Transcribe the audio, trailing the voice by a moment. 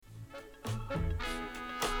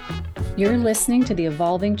You're listening to the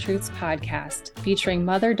Evolving Truths podcast, featuring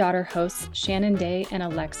mother-daughter hosts Shannon Day and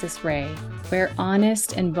Alexis Ray, where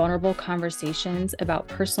honest and vulnerable conversations about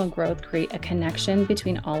personal growth create a connection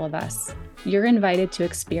between all of us. You're invited to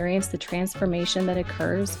experience the transformation that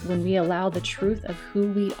occurs when we allow the truth of who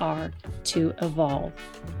we are to evolve.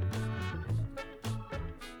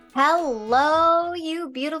 Hello, you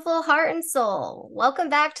beautiful heart and soul. Welcome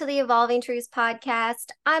back to the Evolving Truths podcast.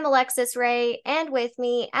 I'm Alexis Ray, and with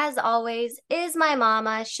me, as always, is my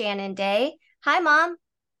mama, Shannon Day. Hi, Mom.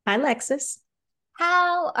 Hi, Alexis.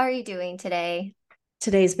 How are you doing today?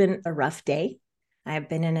 Today's been a rough day. I've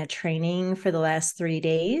been in a training for the last 3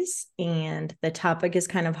 days, and the topic is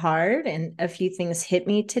kind of hard, and a few things hit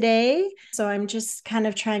me today. So I'm just kind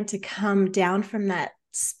of trying to come down from that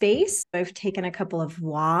space. I've taken a couple of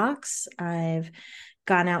walks. I've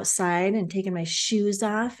gone outside and taken my shoes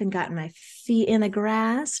off and gotten my feet in the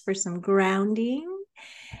grass for some grounding.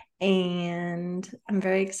 And I'm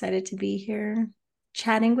very excited to be here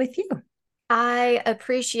chatting with you. I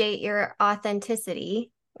appreciate your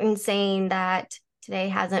authenticity in saying that today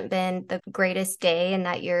hasn't been the greatest day and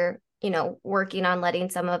that you're, working on letting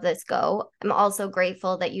some of this go. I'm also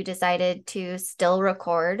grateful that you decided to still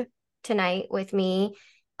record tonight with me.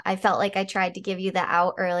 I felt like I tried to give you the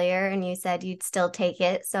out earlier and you said you'd still take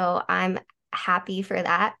it. So I'm happy for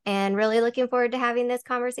that and really looking forward to having this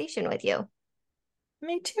conversation with you.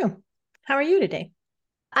 Me too. How are you today?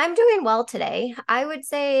 I'm doing well today. I would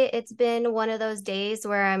say it's been one of those days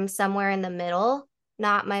where I'm somewhere in the middle,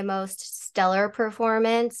 not my most stellar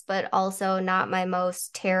performance, but also not my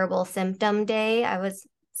most terrible symptom day. I was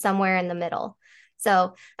somewhere in the middle.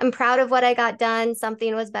 So I'm proud of what I got done.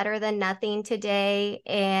 Something was better than nothing today,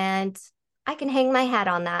 and I can hang my hat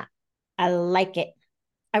on that. I like it.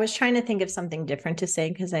 I was trying to think of something different to say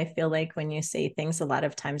because I feel like when you say things, a lot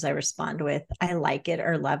of times I respond with, I like it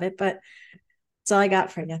or love it, but that's all I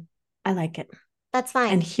got for you. I like it. That's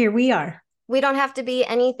fine. And here we are. We don't have to be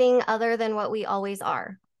anything other than what we always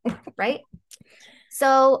are, right?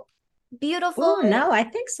 So beautiful. Oh, no, I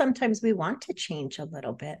think sometimes we want to change a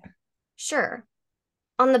little bit. Sure.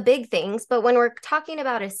 On the big things, but when we're talking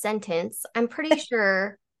about a sentence, I'm pretty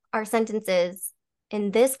sure our sentences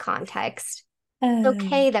in this context, it's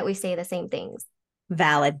okay that we say the same things.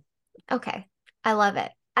 Valid. Okay. I love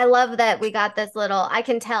it. I love that we got this I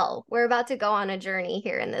can tell we're about to go on a journey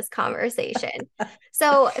here in this conversation.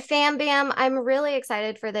 So Fam Bam, I'm really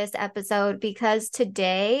excited for this episode because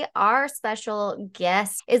today our special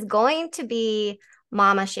guest is going to be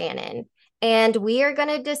Mama Shannon. And we are going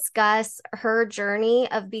to discuss her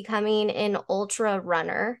journey of becoming an ultra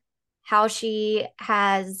runner, how she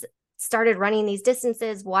has started running these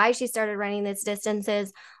distances, why she started running these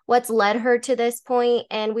distances, what's led her to this point.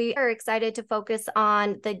 And we are excited to focus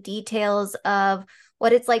on the details of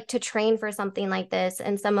what it's like to train for something like this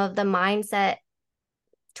and some of the mindset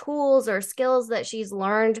tools or skills that she's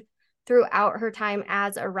learned throughout her time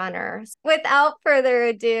as a runner. Without further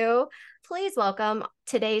ado, please welcome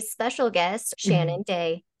today's special guest, Shannon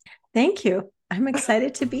Day. Thank you. I'm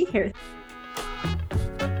excited to be here.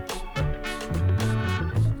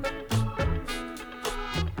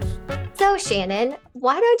 So, Shannon,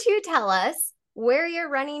 why don't you tell us where your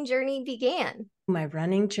running journey began? My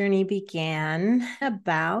running journey began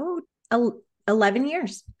about 11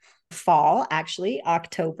 years. Fall, actually,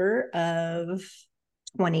 October of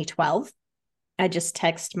 2012. I just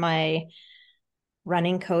texted my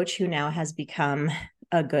running coach, who now has become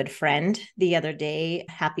a good friend, the other day,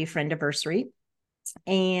 happy friendiversary.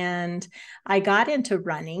 And I got into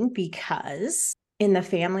running because in the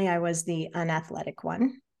family, I was the unathletic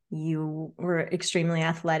one. You were extremely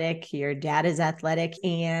athletic. Your dad is athletic.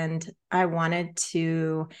 And I wanted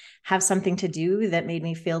to have something to do that made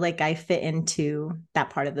me feel like I fit into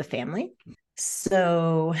that part of the family.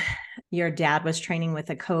 So your dad was training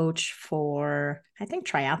with a coach for, I think,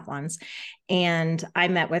 triathlons. And I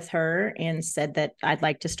met with her and said that I'd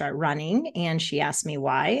like to start running. And she asked me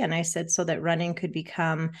why. And I said, so that running could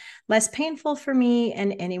become less painful for me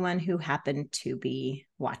and anyone who happened to be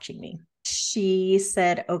watching me. She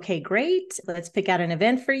said, okay, great. Let's pick out an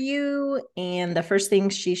event for you. And the first thing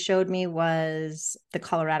she showed me was the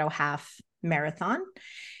Colorado Half Marathon.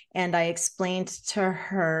 And I explained to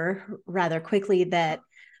her rather quickly that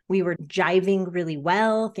we were jiving really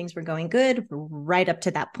well. Things were going good right up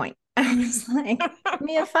to that point. I was like, give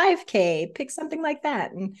me a 5K, pick something like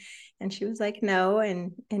that. And she was like, no,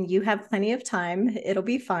 and you have plenty of time. It'll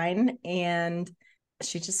be fine. And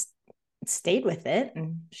she just stayed with it.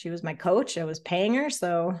 And she was my coach. I was paying her.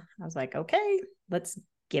 So I was like, okay, let's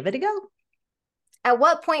give it a go. At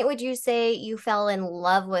what point would you say you fell in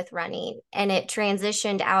love with running and it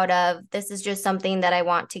transitioned out of this is just something that I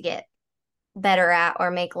want to get better at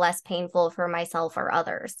or make less painful for myself or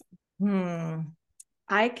others?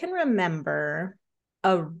 I can remember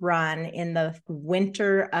a run in the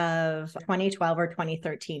winter of 2012 or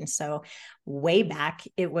 2013. So way back,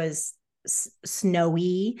 it was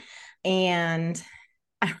snowy. And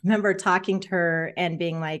I remember talking to her and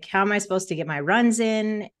being like, how am I supposed to get my runs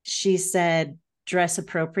in? She said, dress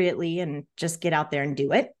appropriately and just get out there and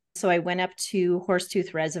do it. So I went up to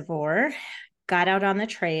Horsetooth Reservoir, got out on the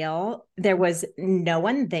trail. There was no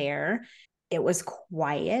one there. It was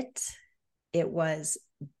quiet. It was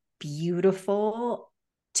beautiful.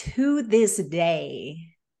 To this day,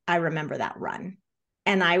 I remember that run.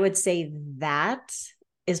 And I would say that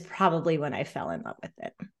is probably when I fell in love with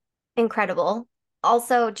it. Incredible.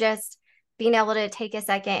 Also, just being able to take a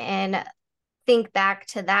second and think back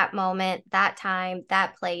to that moment, that time,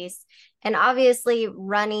 that place. And obviously,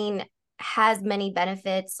 running has many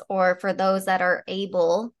benefits, or for those that are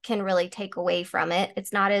able, can really take away from it.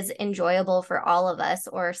 It's not as enjoyable for all of us,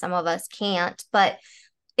 or some of us can't. But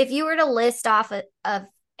if you were to list off a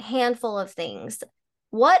handful of things,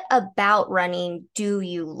 what about running do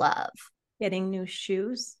you love? Getting new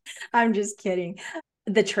shoes. I'm just kidding.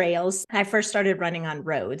 The trails. I first started running on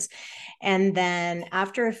roads. And then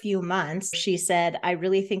after a few months, she said, I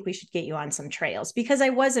really think we should get you on some trails, because I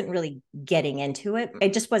wasn't really getting into it. I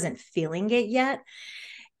just wasn't feeling it yet.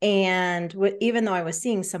 And even though I was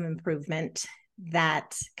seeing some improvement,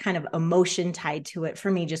 that kind of emotion tied to it for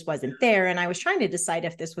me just wasn't there. And I was trying to decide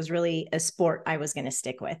if this was really a sport I was going to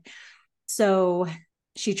stick with. So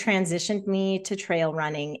she transitioned me to trail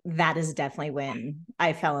running. That is definitely when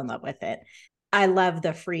I fell in love with it. I love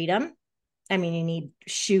the freedom. I mean, you need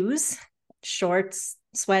shoes, shorts,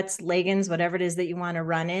 sweats, leggings, whatever it is that you want to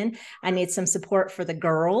run in. I need some support for the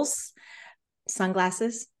girls,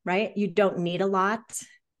 sunglasses, right? You don't need a lot.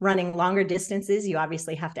 Running longer distances, you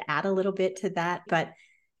obviously have to add a little bit to that, but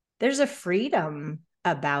there's a freedom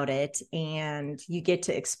about it. And you get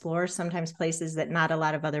to explore sometimes places that not a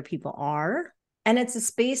lot of other people are. And it's a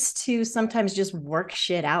space to sometimes just work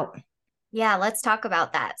shit out. Yeah, let's talk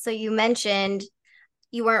about that. So you mentioned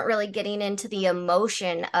you weren't really getting into the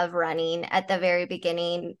emotion of running at the very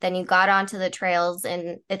beginning. Then you got onto the trails,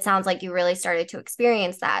 and it sounds like you really started to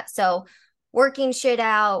experience that. So working shit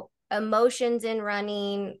out, emotions in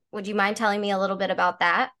running. Would you mind telling me a little bit about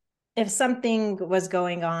that? If something was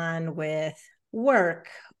going on with work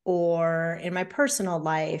or in my personal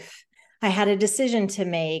life, I had a decision to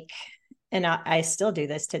make, and I still do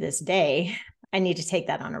this to this day. I need to take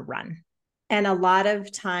that on a run. And a lot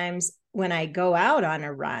of times when I go out on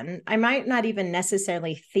a run, I might not even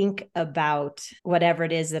necessarily think about whatever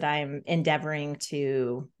it is that I'm endeavoring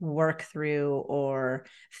to work through or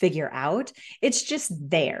figure out. It's just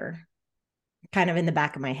there, kind of in the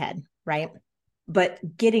back of my head, right? But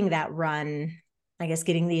getting that run, I guess,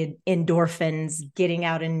 getting the endorphins, getting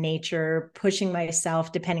out in nature, pushing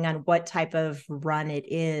myself, depending on what type of run it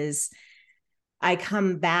is, I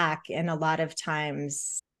come back, and a lot of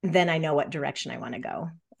times then I know what direction I want to go.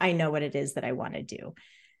 I know what it is that I want to do.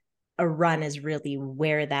 A run is really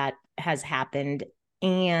where that has happened.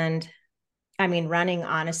 And I mean, running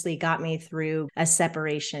honestly got me through a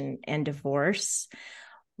separation and divorce.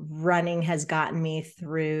 Running has gotten me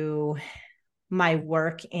through my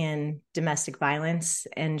work in domestic violence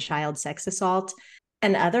and child sex assault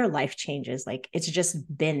and other life changes. Like, it's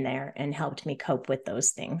just been there and helped me cope with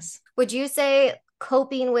those things. Would you say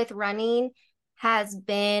coping with running has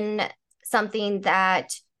been something that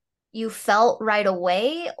you felt right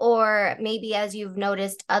away, or maybe as you've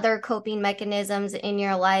noticed other coping mechanisms in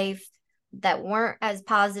your life that weren't as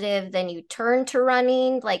positive, then you turned to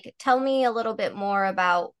running? Like, tell me a little bit more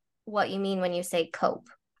about what you mean when you say cope.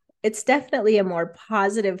 It's definitely a more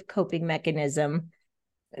positive coping mechanism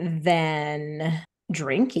than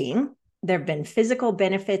drinking. There have been physical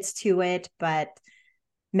benefits to it, but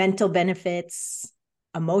mental benefits,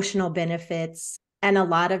 emotional benefits, and a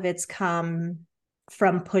lot of it's come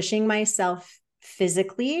from pushing myself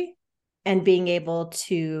physically and being able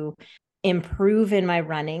to improve in my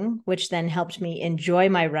running, which then helped me enjoy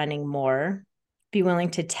my running more, be willing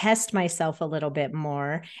to test myself a little bit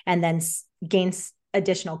more, and then gain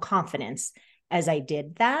additional confidence as I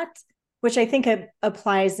did that, which I think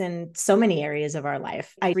applies in so many areas of our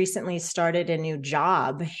life. I recently started a new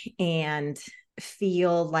job and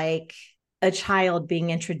feel like a child being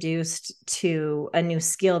introduced to a new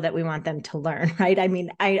skill that we want them to learn, right? I mean,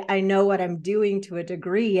 I know what I'm doing to a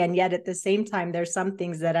degree, and yet at the same time, there's some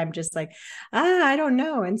things that I'm just like, I don't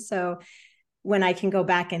know. And so when I can go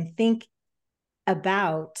back and think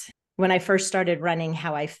about when I first started running,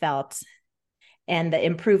 how I felt and the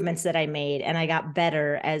improvements that I made. And I got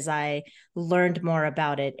better as I learned more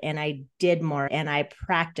about it and I did more and I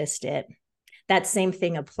practiced it. That same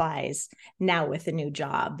thing applies now with a new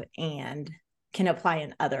job and can apply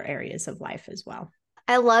in other areas of life as well.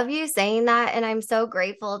 I love you saying that. And I'm so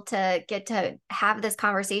grateful to get to have this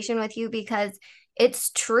conversation with you because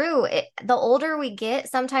it's true. The older we get,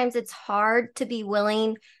 sometimes it's hard to be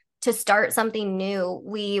willing to start something new.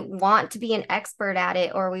 We want to be an expert at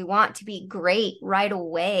it, or we want to be great right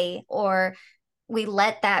away, or we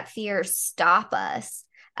let that fear stop us,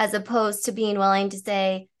 as opposed to being willing to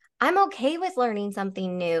say, I'm okay with learning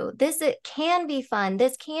something new. It can be fun.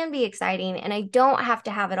 This can be exciting. And I don't have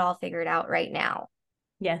to have it all figured out right now.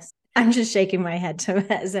 Yes. I'm just shaking my head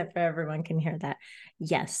as if everyone can hear that.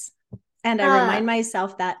 Yes. And I remind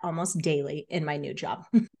myself that almost daily in my new job.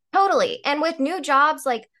 Totally. And with new jobs,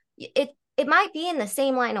 like it might be in the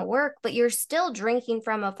same line of work, but you're still drinking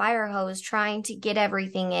from a fire hose trying to get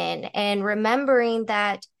everything in and remembering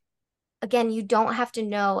that, again, you don't have to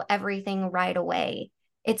know everything right away.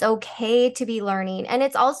 It's okay to be learning. And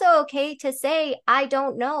it's also okay to say, I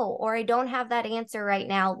don't know, or I don't have that answer right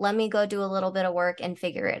now. Let me go do a little bit of work and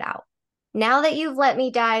figure it out. Now that you've let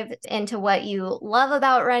me dive into what you love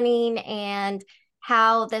about running and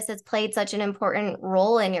how this has played such an important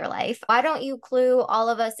role in your life, why don't you clue all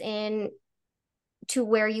of us in to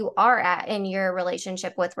where you are at in your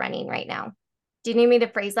relationship with running right now? Do you need me to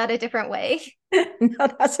phrase that a different way? No,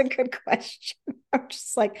 that's a good question. I'm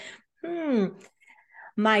just like,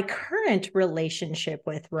 My current relationship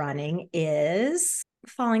with running is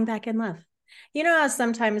falling back in love. You know how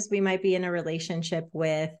sometimes we might be in a relationship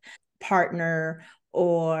with partner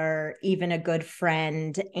or even a good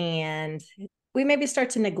friend, and we maybe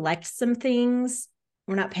start to neglect some things.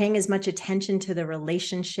 We're not paying as much attention to the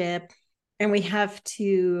relationship, and we have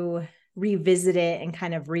to revisit it and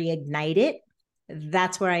kind of reignite it.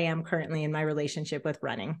 That's where I am currently in my relationship with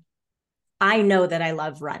running. I know that I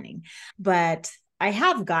love running, but I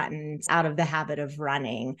have gotten out of the habit of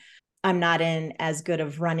running. I'm not in as good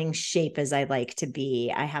of running shape as I like to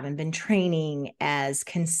be. I haven't been training as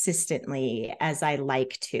consistently as I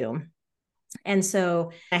like to. And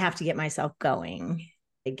so I have to get myself going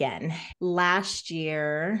again. Last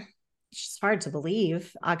year, it's hard to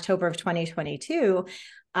believe, October of 2022,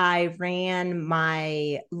 I ran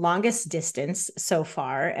my longest distance so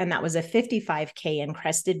far, and that was a 55K in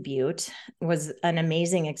Crested Butte. It was an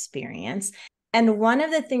amazing experience. And one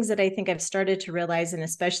of the things that I think I've started to realize, and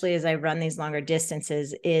especially as I run these longer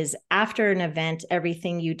distances, is after an event,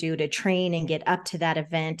 everything you do to train and get up to that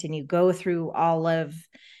event, and you go through all of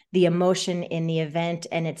the emotion in the event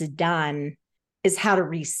and it's done, is how to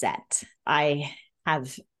reset. I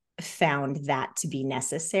have found that to be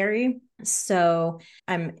necessary. So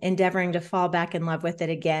I'm endeavoring to fall back in love with it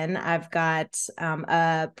again. I've got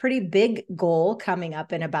a pretty big goal coming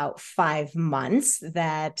up in about 5 months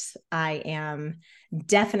that I am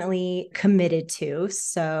definitely committed to.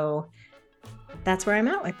 So that's where I'm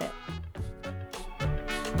at with it.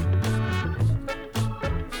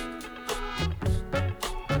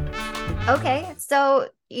 Okay, so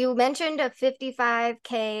you mentioned a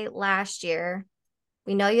 55K last year.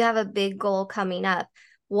 We know you have a big goal coming up.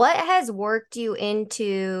 What has worked you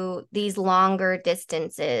into these longer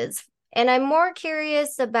distances? And I'm more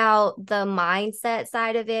curious about the mindset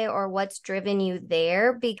side of it, or what's driven you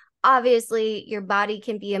there. Because obviously, your body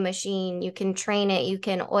can be a machine. You can train it, you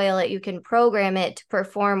can oil it, you can program it to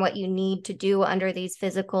perform what you need to do under these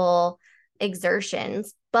physical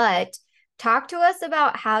exertions. But talk to us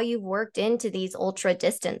about how you've worked into these ultra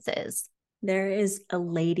distances. There is a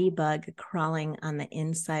ladybug crawling on the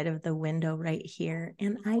inside of the window right here.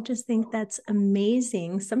 And I just think that's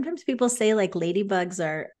amazing. Sometimes people say like ladybugs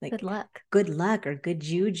are like good luck or good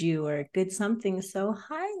juju or good something. So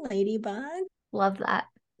hi, ladybug. Love that.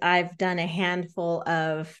 I've done a handful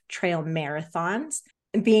of trail marathons.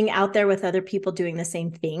 Being out there with other people doing the same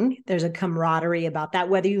thing, there's a camaraderie about that,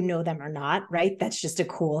 whether you know them or not, right? That's just a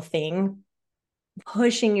cool thing.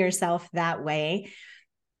 Pushing yourself that way.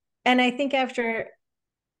 And I think after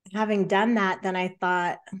having done that, then I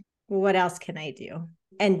thought, well, what else can I do?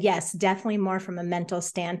 And yes, definitely more from a mental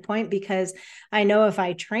standpoint, because I know if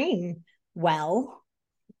I train well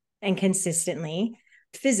and consistently,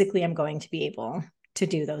 physically, I'm going to be able to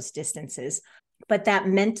do those distances. But that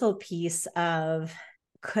mental piece of,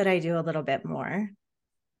 could I do a little bit more?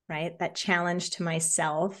 Right? That challenge to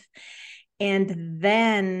myself. And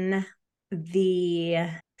then the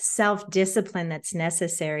self-discipline that's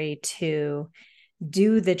necessary to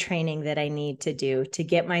do the training that I need to do to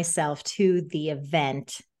get myself to the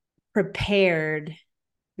event prepared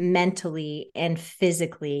mentally and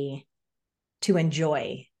physically to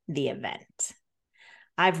enjoy the event.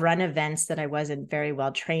 I've run events that I wasn't very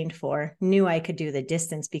well trained for, knew I could do the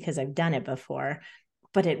distance because I've done it before,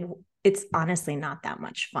 but it's honestly not that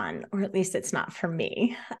much fun, or at least it's not for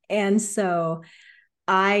me. And so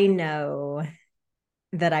I know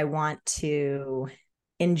that I want to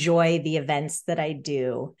enjoy the events that I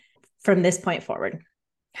do from this point forward.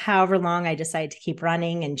 However long I decide to keep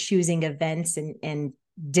running and choosing events and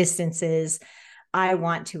distances, I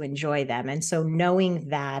want to enjoy them. And so knowing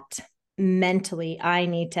that mentally, I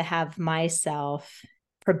need to have myself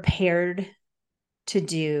prepared to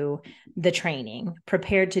do the training,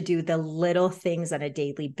 prepared to do the little things on a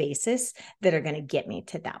daily basis that are going to get me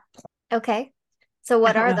to that point. Okay. So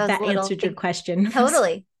what are those that little answered your question?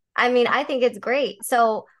 Totally. I mean, I think it's great.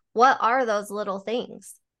 So what are those little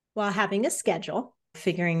things? Well, having a schedule,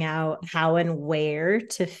 figuring out how and where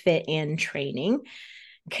to fit in training,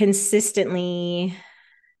 consistently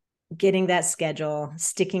getting that schedule,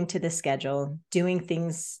 sticking to the schedule, doing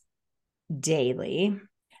things daily,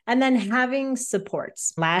 and then having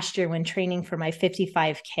supports. Last year, when training for my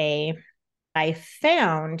 55K, I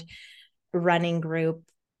found a running group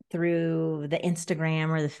through the Instagram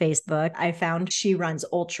or the Facebook. I found she runs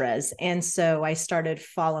ultras. And so I started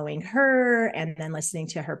following her and then listening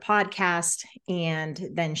to her podcast. And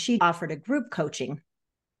then she offered a group coaching.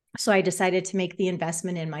 So I decided to make the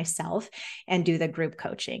investment in myself and do the group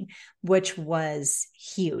coaching, which was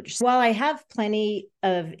huge. While I have plenty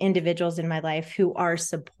of individuals in my life who are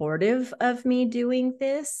supportive of me doing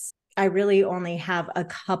this, I really only have a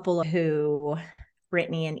couple who,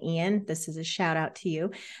 Brittany and Ian, this is a shout out to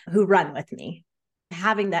you, who run with me.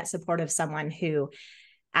 Having that support of someone who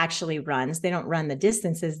actually runs, they don't run the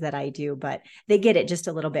distances that I do, but they get it just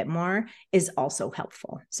a little bit more, is also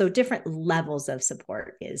helpful. So different levels of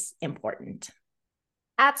support is important.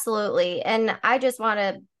 Absolutely. And I just want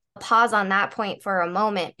to pause on that point for a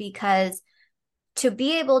moment, because to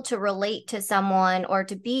be able to relate to someone or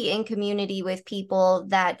to be in community with people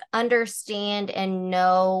that understand and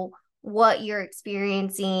know what you're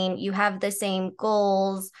experiencing, you have the same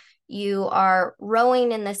goals, you are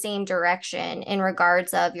rowing in the same direction in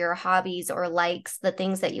regards of your hobbies or likes, the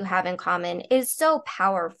things that you have in common, is so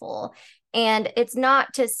powerful. And it's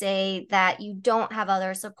not to say that you don't have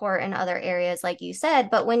other support in other areas, like you said,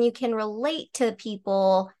 but when you can relate to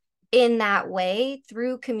people in that way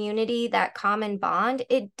through community, that common bond,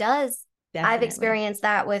 it does. Definitely. I've experienced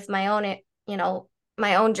that with my own,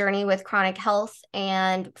 my own journey with chronic health,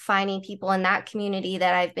 and finding people in that community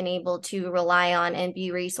that I've been able to rely on and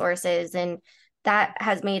be resources. And that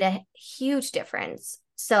has made a huge difference.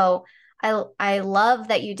 So I love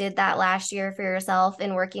that you did that last year for yourself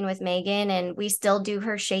and working with Megan, and we still do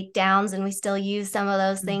her shakedowns and we still use some of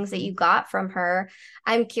those things that you got from her.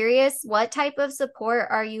 I'm curious, what type of support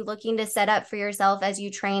are you looking to set up for yourself as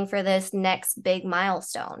you train for this next big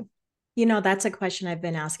milestone? That's a question I've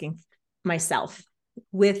been asking myself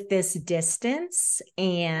with this distance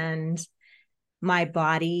and my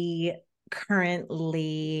body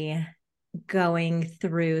currently going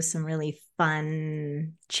through some really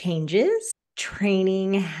fun changes.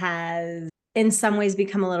 Training has in some ways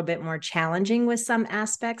become a little bit more challenging with some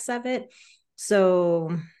aspects of it.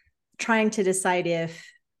 So trying to decide if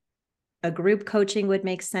a group coaching would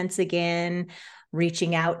make sense again,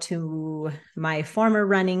 reaching out to my former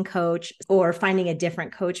running coach or finding a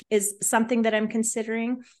different coach is something that I'm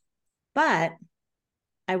considering. But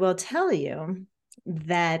I will tell you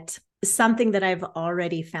that something that I've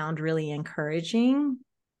already found really encouraging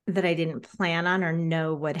that I didn't plan on or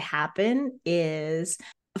know would happen is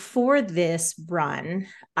for this run,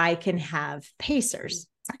 I can have pacers.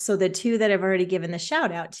 So the two that I've already given the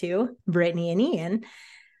shout out to, Brittany and Ian,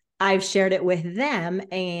 I've shared it with them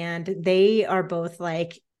and they are both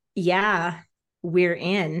like, yeah, we're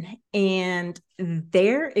in. And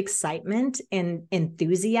their excitement and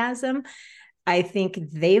enthusiasm, I think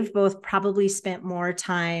they've both probably spent more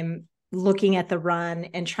time looking at the run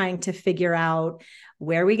and trying to figure out,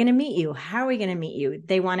 where are we going to meet you? How are we going to meet you?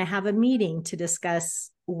 They want to have a meeting to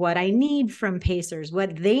discuss what I need from pacers,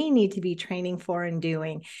 what they need to be training for and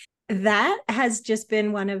doing. That has just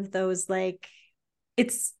been one of those, like,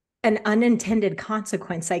 it's an unintended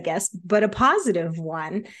consequence, I guess, but a positive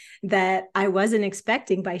one that I wasn't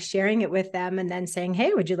expecting by sharing it with them and then saying,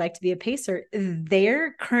 hey, would you like to be a pacer?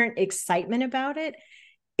 Their current excitement about it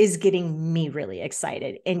is getting me really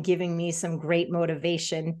excited and giving me some great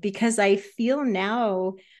motivation, because I feel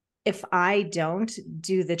now if I don't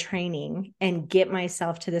do the training and get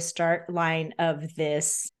myself to the start line of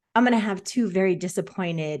this I'm going to have two very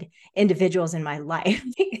disappointed individuals in my life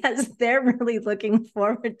because they're really looking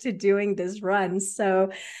forward to doing this run.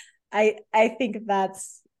 So I think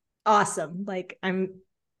that's awesome. Like, I'm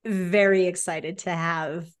very excited to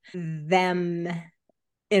have them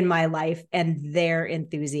in my life and their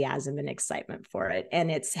enthusiasm and excitement for it. And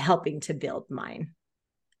it's helping to build mine.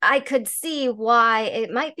 I could see why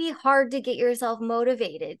it might be hard to get yourself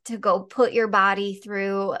motivated to go put your body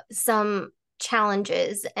through some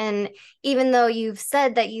challenges. And even though you've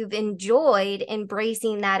said that you've enjoyed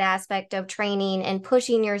embracing that aspect of training and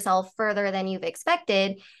pushing yourself further than you've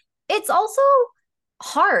expected, it's also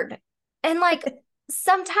hard and like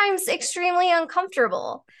sometimes extremely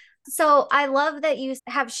uncomfortable. So I love that you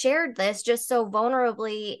have shared this just so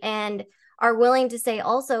vulnerably and are willing to say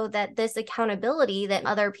also that this accountability that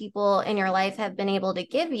other people in your life have been able to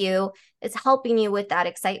give you is helping you with that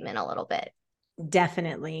excitement a little bit.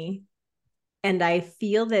 Definitely. And I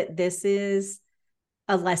feel that this is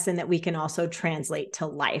a lesson that we can also translate to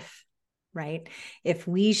life, right? If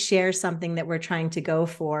we share something that we're trying to go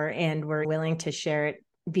for and we're willing to share it,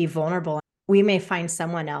 be vulnerable, we may find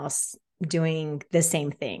someone else doing the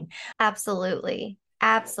same thing. Absolutely.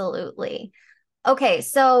 Absolutely. Okay,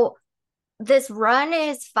 so this run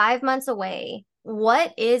is 5 months away.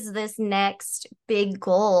 What is this next big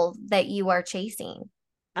goal that you are chasing?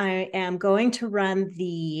 I am going to run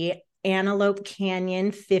the Antelope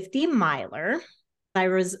Canyon 50 miler. I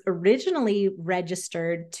was originally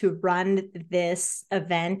registered to run this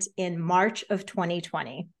event in March of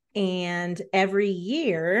 2020. And every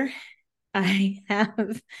year I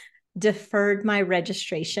have deferred my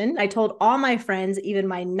registration. I told all my friends, even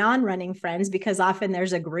my non-running friends, because often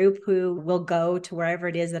there's a group who will go to wherever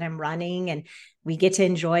it is that I'm running and we get to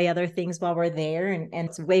enjoy other things while we're there. And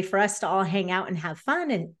it's a way for us to all hang out and have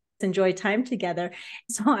fun and enjoy time together.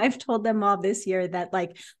 So I've told them all this year that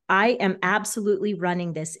like, I am absolutely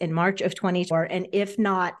running this in March of 2024. And if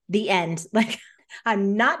not the end, like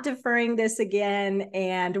I'm not deferring this again.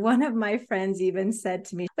 And one of my friends even said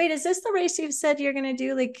to me, wait, is this the race you've said you're going to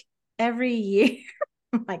do like every year?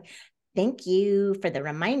 I'm like, thank you for the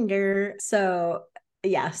reminder. So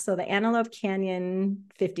yeah, so the Antelope Canyon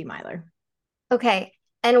 50 miler. Okay.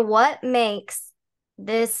 And what makes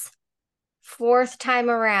this fourth time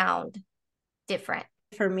around different?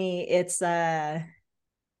 For me, it's a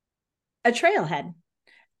trailhead.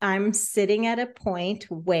 I'm sitting at a point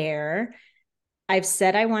where I've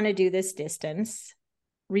said I want to do this distance,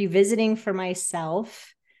 revisiting for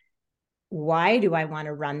myself, why do I want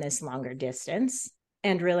to run this longer distance?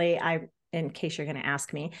 And really, in case you're going to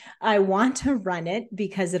ask me, I want to run it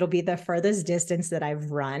because it'll be the furthest distance that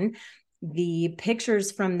I've run. The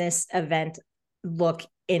pictures from this event look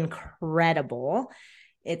incredible.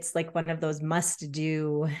 It's like one of those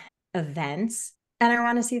must-do events. And I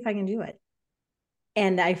want to see if I can do it.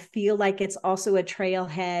 And I feel like it's also a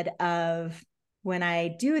trailhead of when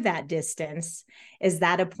I do that distance, is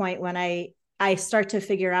that a point when I start to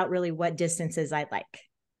figure out really what distances I like.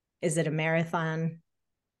 Is it a marathon?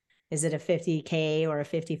 Is it a 50K or a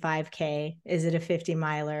 55K? Is it a 50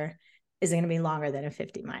 miler? Is it going to be longer than a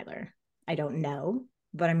 50 miler? I don't know,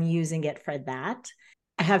 but I'm using it for that.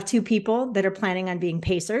 I have two people that are planning on being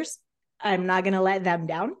pacers. I'm not going to let them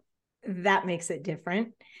down. That makes it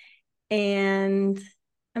different. And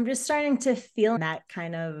I'm just starting to feel that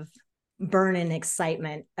kind of burn and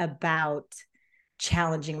excitement about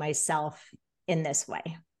challenging myself in this way.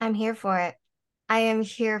 I'm here for it. I am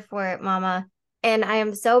here for it, Mama. And I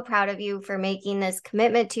am so proud of you for making this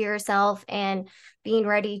commitment to yourself and being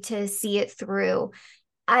ready to see it through.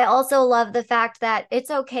 I also love the fact that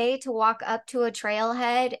it's okay to walk up to a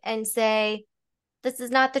trailhead and say, this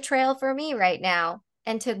is not the trail for me right now,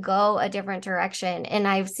 and to go a different direction. And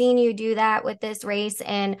I've seen you do that with this race.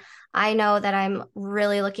 And I know that I'm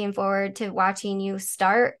really looking forward to watching you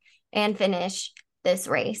start and finish this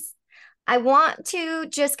race. I want to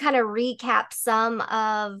just kind of recap some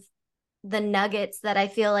of the nuggets that I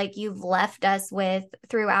feel like you've left us with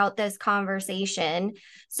throughout this conversation.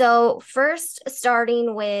 So, first,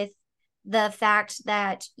 starting with the fact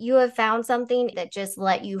that you have found something that just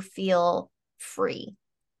let you feel free.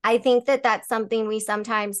 I think that that's something we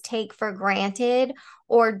sometimes take for granted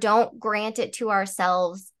or don't grant it to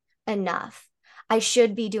ourselves enough. I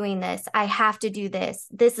should be doing this. I have to do this.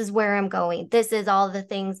 This is where I'm going. This is all the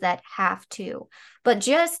things that have to. But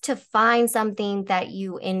just to find something that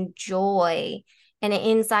you enjoy and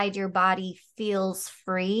inside your body feels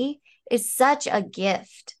free is such a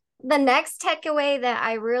gift. The next takeaway that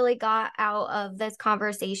I really got out of this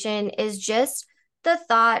conversation is just the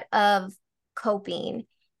thought of coping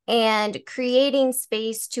and creating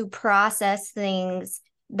space to process things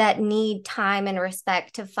that need time and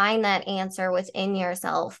respect to find that answer within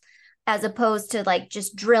yourself, as opposed to like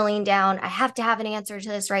just drilling down, I have to have an answer to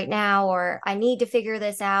this right now, or I need to figure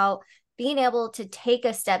this out. Being able to take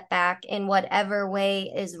a step back in whatever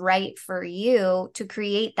way is right for you to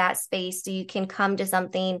create that space so you can come to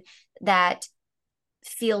something that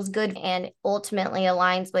feels good and ultimately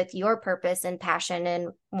aligns with your purpose and passion and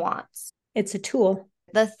wants. It's a tool.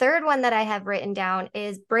 The third one that I have written down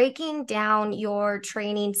is breaking down your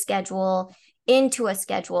training schedule into a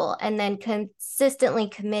schedule and then consistently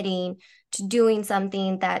committing to doing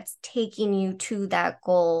something that's taking you to that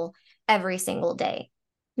goal every single day.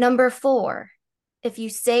 Number 4, if you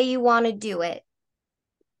say you want to do it,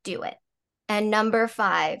 do it. And number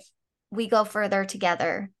 5, we go further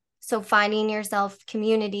together. So finding yourself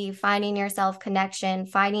community, finding yourself connection,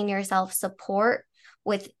 finding yourself support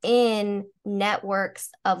within networks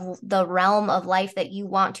of the realm of life that you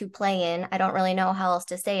want to play in. I don't really know how else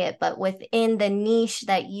to say it, but within the niche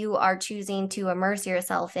that you are choosing to immerse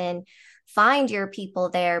yourself in, find your people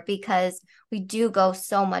there, because we do go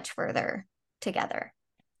so much further together.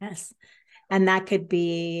 Yes. And that could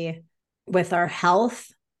be with our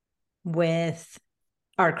health, with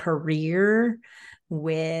our career,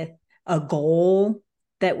 with a goal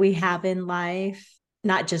that we have in life.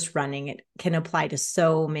 Not just running, it can apply to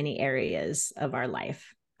so many areas of our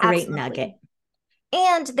life. Great Absolutely. nugget.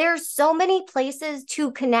 And there's so many places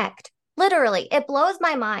to connect. Literally, it blows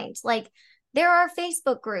my mind. Like, there are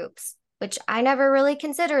Facebook groups, which I never really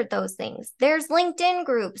considered those things. There's LinkedIn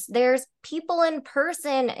groups. There's people in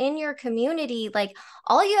person in your community. Like,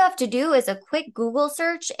 all you have to do is a quick Google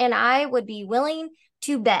search, and I would be willing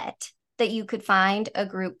to bet that you could find a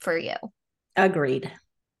group for you. Agreed.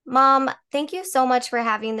 Mom, thank you so much for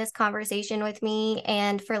having this conversation with me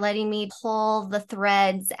and for letting me pull the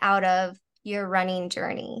threads out of your running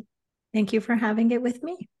journey. Thank you for having it with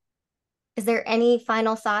me. Is there any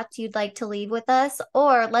final thoughts you'd like to leave with us?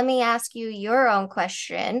 Or let me ask you your own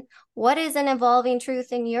question. What is an evolving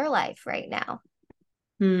truth in your life right now?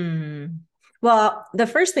 Well, the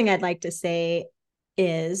first thing I'd like to say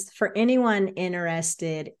is for anyone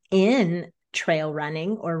interested in trail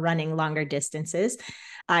running or running longer distances,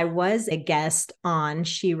 I was a guest on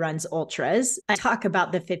She Runs Ultras. I talk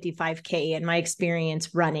about the 55K and my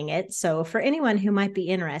experience running it. So for anyone who might be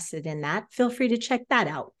interested in that, feel free to check that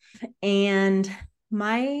out. And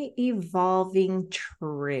my evolving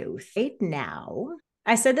truth right now,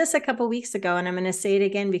 I said this a couple of weeks ago, and I'm going to say it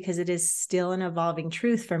again because it is still an evolving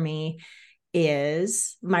truth for me,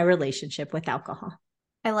 is my relationship with alcohol.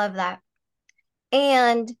 I love that.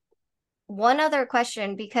 And one other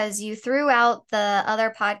question, because you threw out the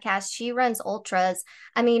other podcast, She Runs Ultras.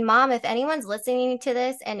 I mean, Mom, if anyone's listening to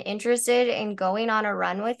this and interested in going on a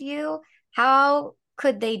run with you, how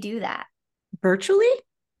could they do that? Virtually?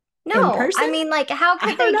 No, In person? I mean, like, how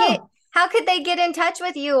could they get in touch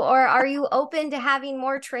with you? Or are you open to having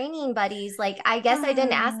more training buddies? Like, I guess I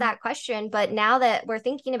didn't ask that question, but now that we're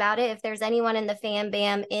thinking about it, if there's anyone in the Fam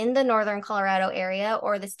Bam in the Northern Colorado area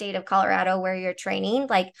or the state of Colorado where you're training,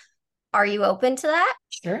 like, are you open to that?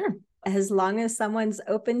 Sure. As long as someone's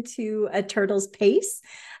open to a turtle's pace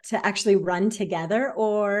to actually run together,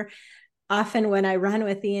 or often when I run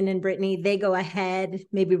with Ian and Brittany, they go ahead,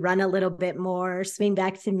 maybe run a little bit more, swing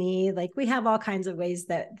back to me. Like, we have all kinds of ways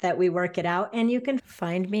that we work it out. And you can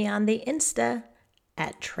find me on the Insta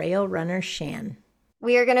at Trail Runner Shan.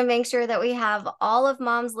 We are going to make sure that we have all of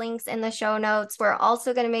Mom's links in the show notes. We're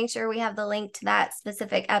also going to make sure we have the link to that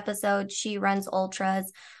specific episode, She Runs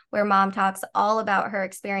Ultras, where Mom talks all about her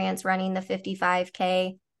experience running the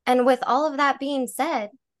 55K. And with all of that being said,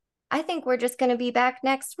 I think we're just going to be back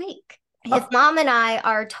next week. If Mom and I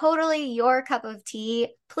are totally your cup of tea,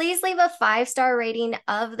 please leave a 5-star rating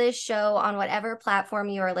of this show on whatever platform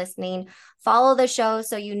you are listening. Follow the show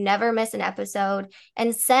so you never miss an episode,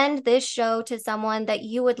 and send this show to someone that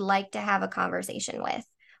you would like to have a conversation with.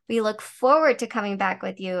 We look forward to coming back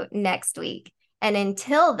with you next week. And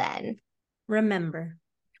until then, remember,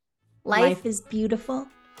 life is beautiful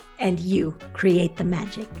and you create the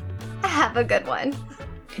magic. Have a good one.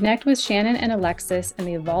 Connect with Shannon and Alexis in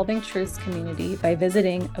the Evolving Truths community by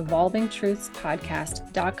visiting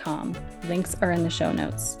evolvingtruthspodcast.com. Links are in the show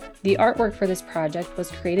notes. The artwork for this project was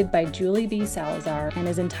created by Julie B. Salazar and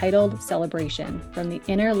is entitled Celebration from the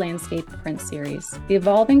Inner Landscape print series. The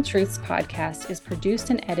Evolving Truths podcast is produced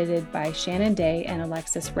and edited by Shannon Day and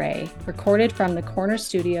Alexis Ray, recorded from the Corner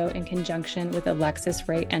Studio in conjunction with Alexis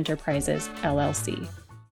Ray Enterprises, LLC.